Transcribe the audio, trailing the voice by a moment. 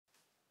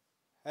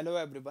Hello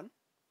everyone,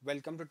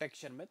 welcome to Tech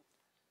Sharmit.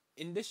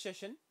 In this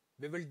session,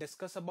 we will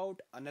discuss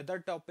about another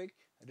topic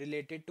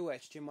related to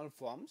HTML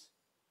forms,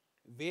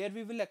 where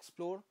we will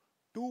explore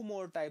two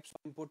more types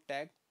of input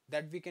tag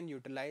that we can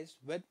utilize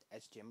with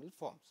HTML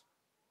forms.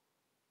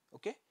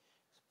 Okay.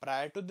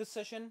 Prior to this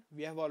session,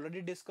 we have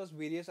already discussed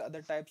various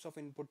other types of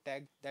input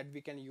tag that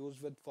we can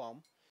use with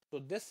form. So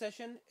this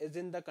session is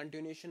in the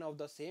continuation of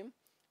the same,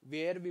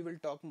 where we will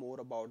talk more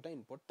about the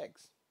input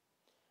tags.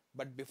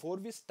 But before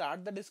we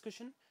start the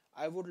discussion,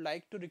 I would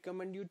like to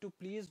recommend you to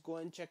please go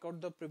and check out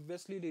the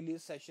previously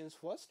released sessions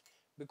first,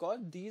 because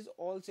these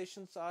all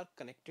sessions are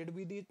connected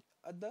with each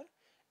other.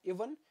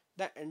 Even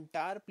the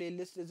entire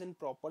playlist is in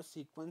proper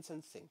sequence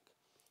and sync.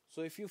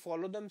 So if you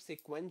follow them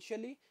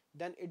sequentially,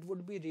 then it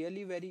would be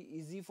really very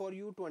easy for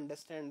you to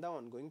understand the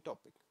ongoing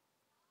topic.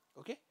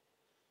 Okay?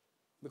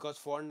 Because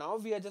for now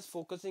we are just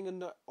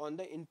focusing on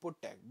the input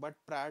tag, but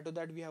prior to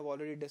that we have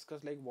already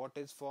discussed like what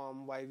is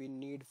form, why we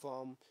need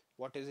form,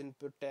 what is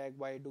input tag,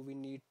 why do we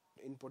need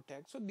input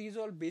tag. So these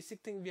are all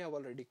basic things we have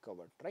already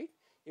covered, right?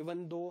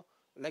 Even though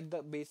like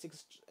the basic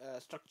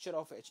structure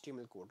of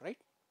HTML code, right?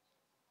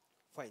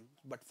 Fine,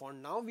 but for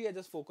now we are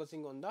just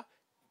focusing on the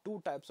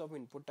two types of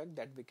input tag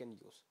that we can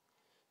use.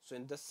 So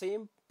in this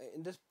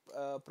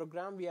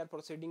program we are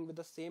proceeding with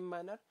the same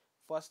manner.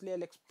 Firstly,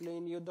 I'll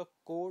explain you the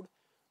code.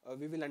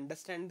 We will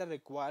understand the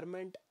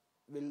requirement.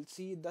 We'll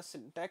see the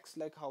syntax,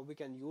 like how we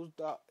can use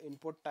the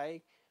input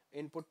tag,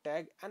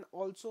 and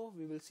also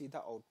we will see the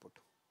output.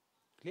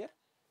 Clear?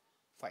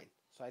 Fine.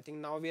 So I think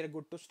now we are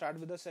good to start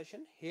with the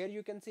session. Here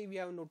you can see we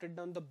have noted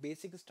down the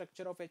basic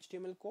structure of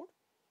HTML code.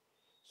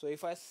 So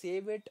if I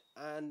save it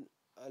and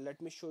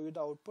let me show you the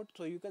output.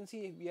 So you can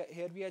see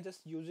here we are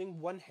just using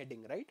one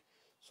heading, right?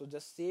 So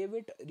just save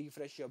it,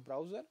 refresh your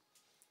browser.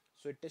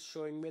 So it is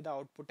showing me the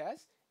output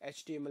as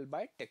HTML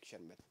by Tech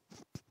Sharmit.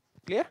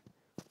 Clear?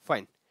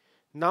 Fine.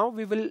 Now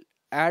we will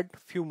add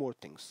few more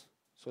things.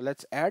 So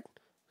let's add.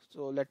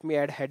 So let me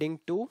add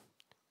heading 2.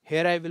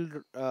 Here I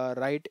will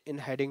write in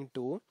heading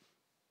 2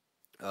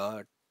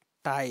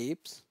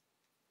 types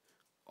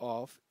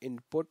of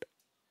input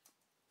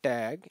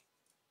tag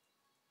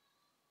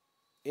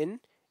in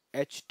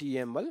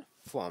HTML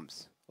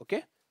forms.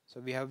 Okay.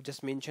 So we have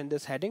just mentioned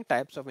this heading,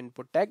 types of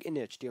input tag in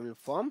HTML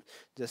form.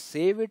 Just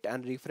save it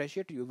and refresh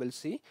it. You will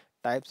see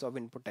types of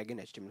input tag in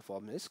HTML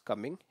form is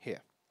coming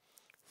here.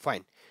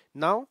 Fine.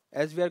 Now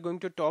as we are going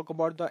to talk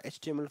about the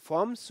HTML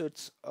form, so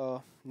it's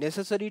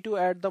necessary to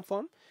add the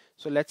form.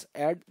 So let's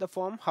add the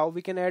form. How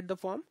we can add the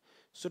form?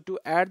 So to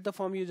add the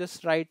form, you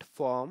just write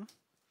form,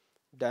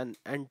 then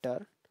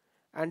enter,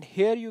 and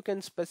here you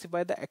can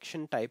specify the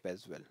action type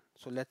as well.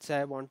 So let's say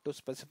I want to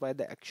specify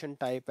the action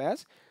type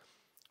as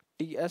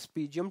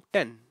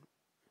TSPGM10.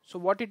 So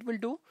what it will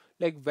do,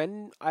 like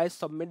when I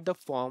submit the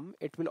form,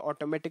 it will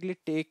automatically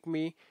take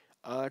me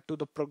to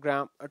the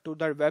program, to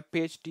the web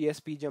page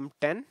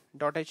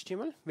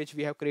tspgm10.html, which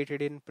we have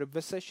created in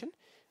previous session.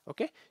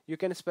 Okay, you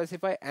can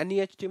specify any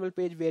HTML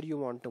page where you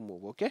want to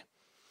move. Okay,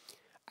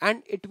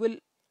 and it will,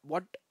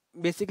 what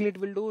basically it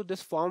will do,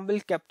 this form will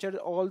capture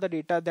all the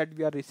data that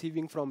we are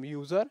receiving from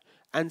user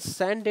and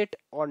send it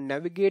or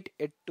navigate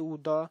it to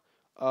the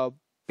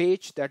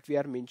page that we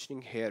are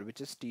mentioning here, which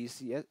is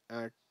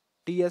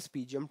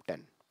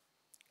TSPGM10.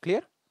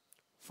 Clear?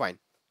 Fine.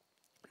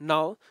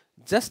 Now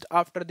just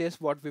after this,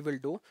 what we will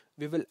do,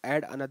 we will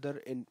add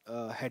another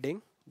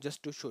heading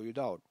just to show you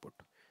the output.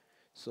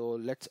 So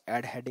let's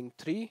add heading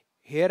 3.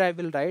 Here I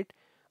will write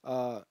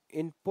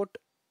input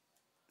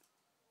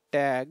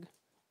tag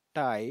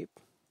type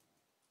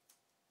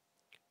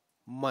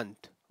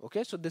month.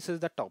 Okay, so this is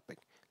the topic.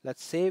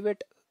 Let's save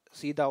it,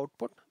 see the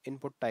output,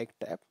 input tag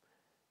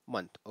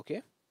month.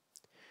 Okay,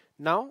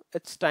 now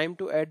it's time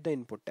to add the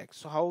input tag.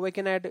 So how I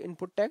can add the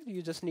input tag?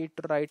 You just need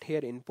to write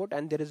here input,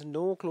 and there is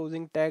no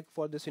closing tag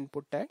for this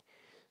input tag.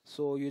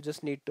 So you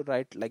just need to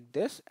write like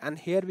this, and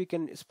here we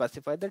can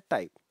specify the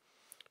type.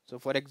 So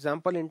for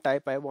example, in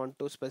type I want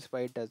to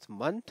specify it as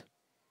month,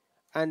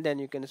 and then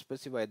you can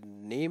specify the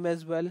name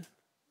as well.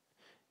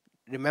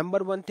 Remember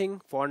one thing,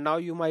 for now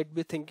you might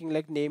be thinking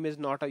like name is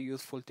not a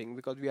useful thing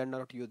because we are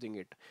not using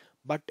it,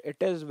 but it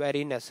is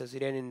very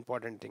necessary and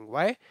important thing.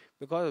 Why?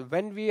 Because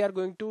when we are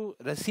going to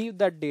receive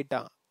that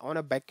data on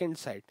a backend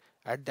side,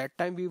 at that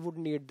time we would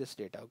need this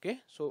data. Okay,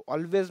 so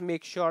always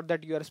make sure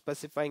that you are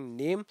specifying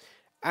name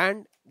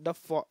and the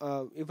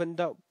even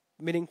the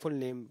meaningful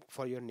name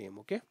for your name.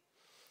 Okay,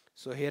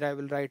 so here I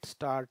will write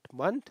start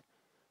month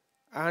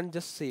and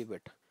just save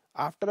it.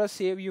 After a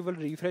save, you will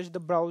refresh the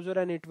browser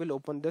and it will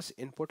open this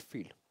input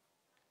field.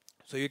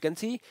 So you can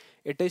see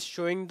it is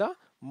showing the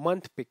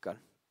month picker.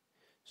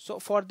 So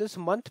for this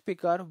month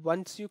picker,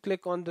 once you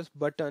click on this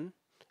button,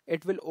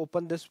 it will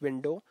open this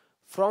window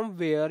from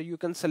where you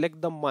can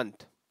select the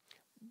month.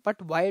 But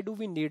why do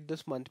we need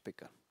this month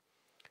picker?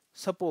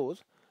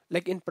 Suppose,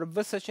 like in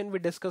previous session we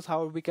discussed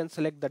how we can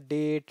select the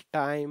date,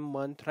 time,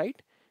 month,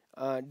 right?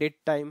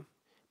 Date, time,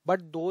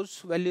 but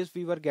those values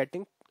we were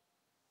getting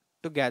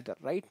together,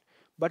 right?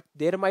 But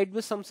there might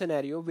be some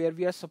scenario where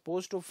we are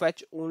supposed to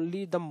fetch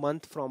only the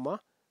month from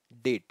a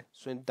date.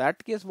 So in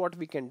that case, what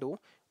we can do,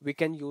 we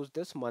can use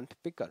this month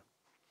picker,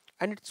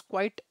 and it's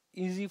quite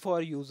easy for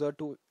a user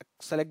to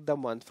select the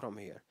month from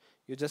here.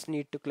 You just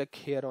need to click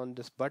here on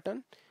this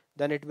button,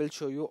 then it will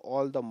show you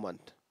all the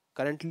month.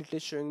 Currently it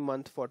is showing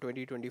month for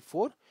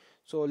 2024.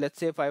 So let's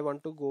say if I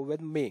want to go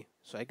with May,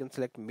 so I can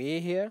select May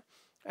here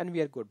and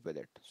we are good with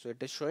it. So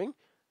it is showing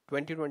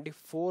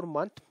 2024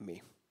 month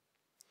May.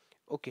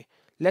 Okay,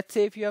 let's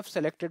say if you have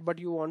selected but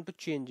you want to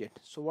change it,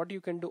 so what you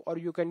can do, or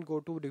you can go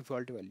to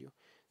default value.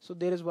 So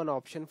there is one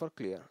option for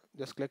clear.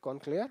 Just click on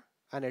clear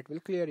and it will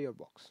clear your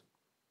box.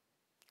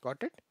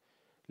 Got it?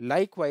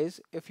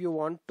 Likewise, if you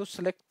want to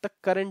select the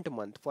current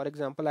month, for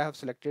example, I have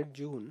selected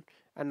June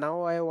and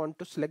now I want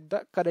to select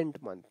the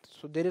current month.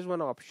 So there is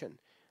one option,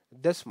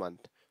 this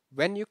month.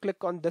 When you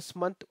click on this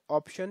month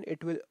option,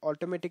 it will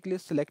automatically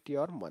select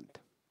your month.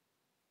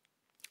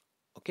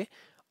 Okay.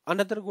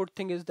 Another good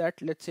thing is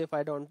that, let's say if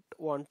I don't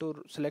want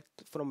to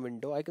select from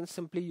window, I can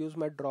simply use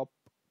my drop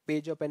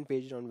page up and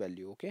page down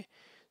value. Okay.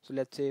 So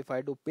let's say if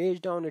I do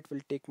page down, it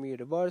will take me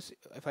reverse.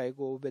 If I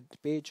go with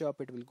page up,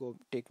 it will go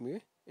take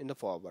me in the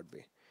forward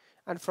way.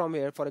 And from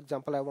here, for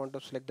example, I want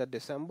to select the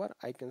December,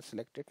 I can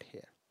select it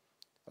here.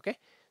 Okay.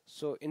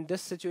 So in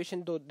this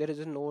situation, though, there is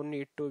no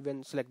need to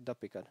even select the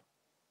picker.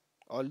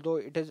 Although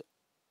it is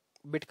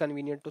a bit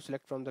convenient to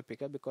select from the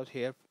picker, because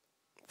here,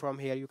 from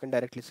here, you can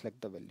directly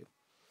select the value.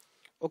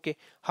 Okay,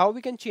 how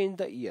we can change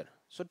the year?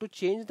 So to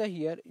change the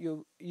year,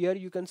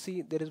 you can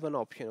see there is one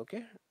option,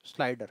 okay,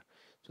 slider.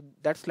 So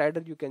that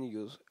slider you can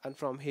use, and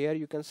from here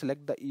you can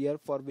select the year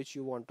for which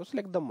you want to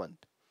select the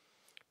month.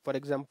 For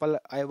example,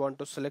 I want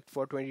to select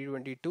for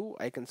 2022,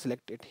 I can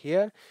select it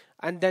here,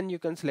 and then you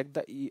can select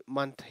the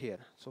month here.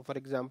 So for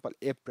example,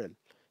 April.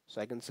 So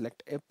I can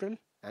select April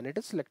and it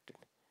is selected.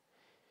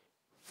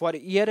 For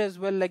year as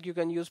well, like you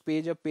can use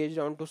page up, page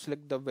down to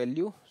select the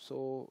value.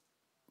 So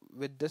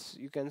with this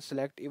you can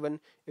select, even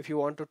if you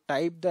want to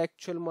type the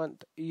actual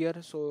month year.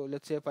 So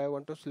let's say if I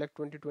want to select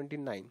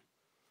 2029,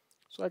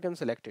 so I can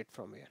select it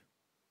from here.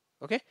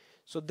 Okay,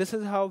 so this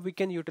is how we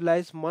can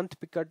utilize month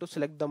picker to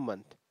select the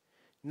month.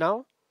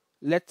 Now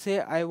let's say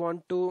I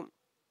want to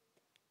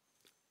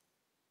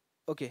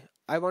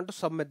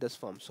submit this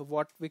form. So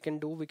what we can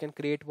do, we can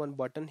create one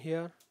button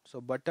here.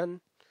 So button,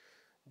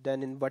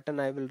 then in button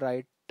I will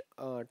write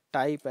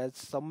type as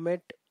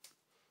submit.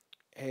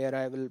 Here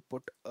I will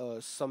put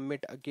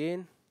submit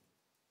again,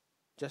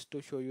 just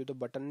to show you the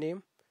button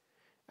name,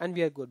 and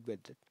we are good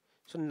with it.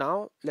 So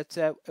now let's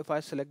say if I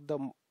select the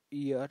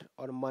year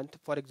or month,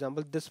 for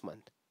example this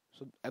month,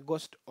 so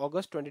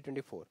August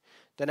 2024,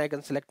 then I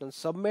can select on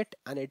submit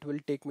and it will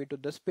take me to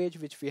this page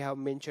which we have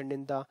mentioned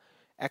in the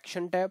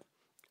action tab,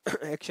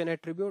 action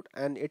attribute,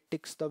 and it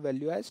ticks the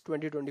value as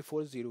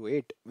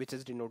 2024-08, which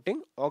is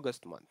denoting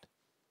August month.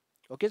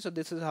 Okay, so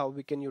this is how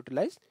we can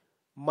utilize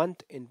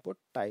month input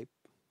type.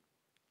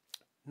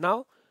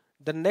 Now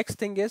the next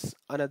thing is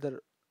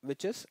another,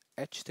 which is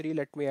H3.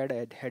 Let me add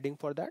a heading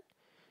for that.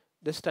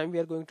 This time we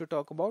are going to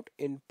talk about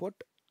input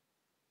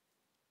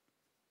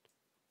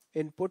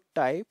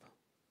type,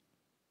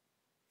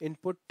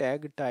 input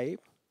tag type,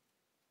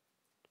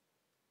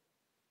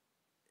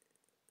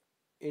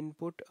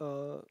 input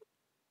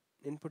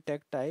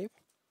tag type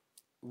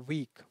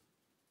week.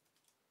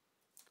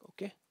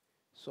 Okay,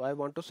 so I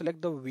want to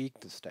select the week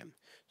this time.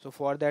 So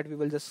for that we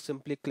will just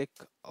simply click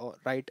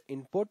write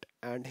input,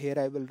 and here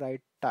I will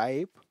write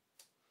type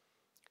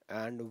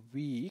and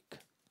week.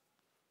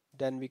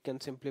 Then we can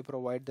simply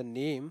provide the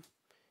name,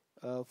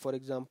 for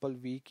example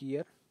week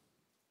year.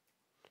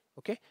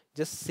 Okay,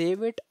 just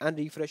save it and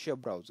refresh your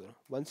browser.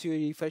 Once you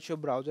refresh your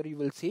browser, you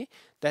will see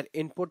that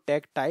input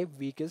tag type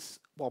week is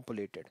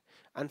populated,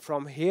 and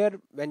from here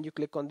when you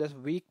click on this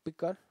week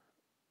picker,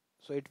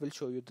 so it will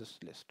show you this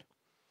list,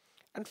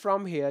 and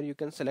from here you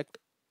can select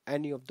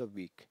any of the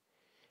week.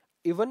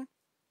 Even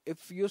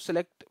if you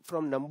select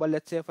from number,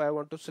 let's say if I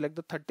want to select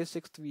the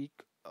 36th week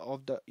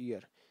of the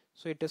year,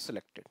 so it is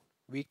selected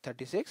week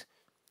 36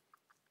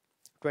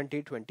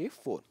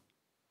 2024.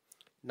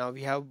 Now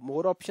we have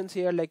more options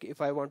here, like if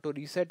I want to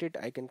reset it,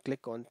 I can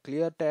click on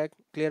clear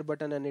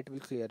button and it will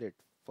clear it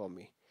for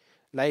me.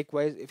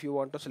 Likewise, if you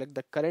want to select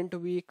the current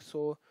week,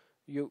 so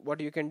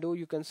what you can do,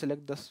 you can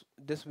select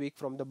this week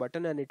from the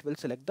button and it will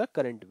select the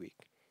current week.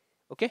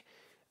 Okay,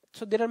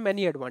 so there are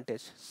many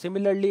advantages.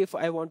 Similarly, if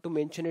I want to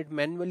mention it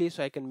manually,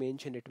 so I can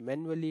mention it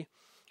manually.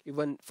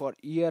 Even for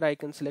year I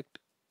can select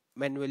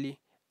manually.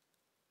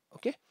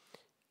 Okay,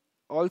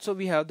 also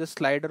we have the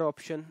slider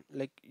option,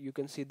 like you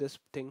can see this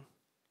thing.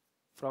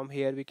 From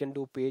here we can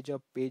do page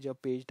up,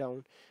 page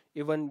down.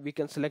 Even we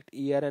can select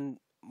year and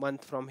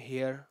month from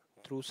here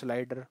through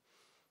slider.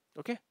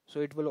 Okay,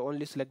 so it will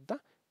only select the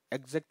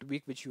exact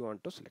week which you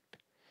want to select.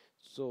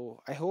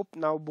 So I hope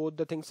now both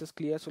the things is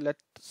clear. So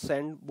let's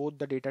send both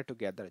the data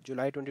together,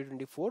 July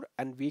 2024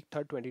 and week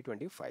 3rd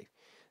 2025.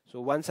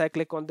 So once I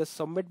click on the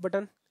submit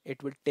button,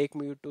 it will take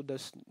me to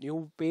this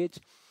new page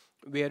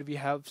where we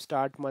have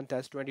start month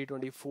as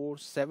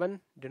 2024-7,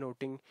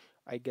 denoting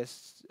I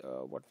guess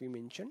what we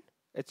mentioned,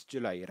 it's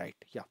July, right?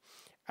 Yeah,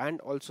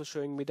 and also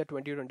showing me the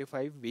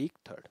 2025 week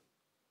 3rd.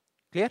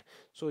 Clear?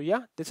 So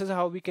yeah, this is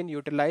how we can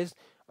utilize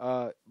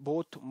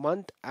both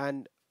month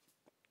and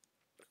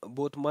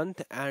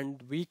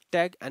week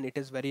tag, and it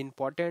is very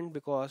important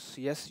because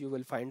yes, you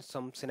will find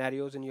some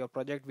scenarios in your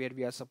project where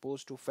we are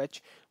supposed to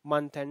fetch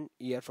month and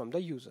year from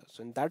the user.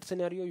 So in that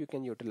scenario you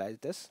can utilize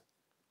this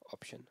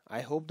option.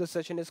 I hope this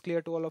session is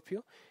clear to all of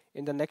you.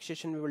 In the next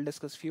session we will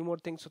discuss few more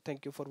things. So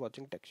thank you for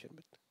watching Tech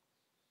Sharmit.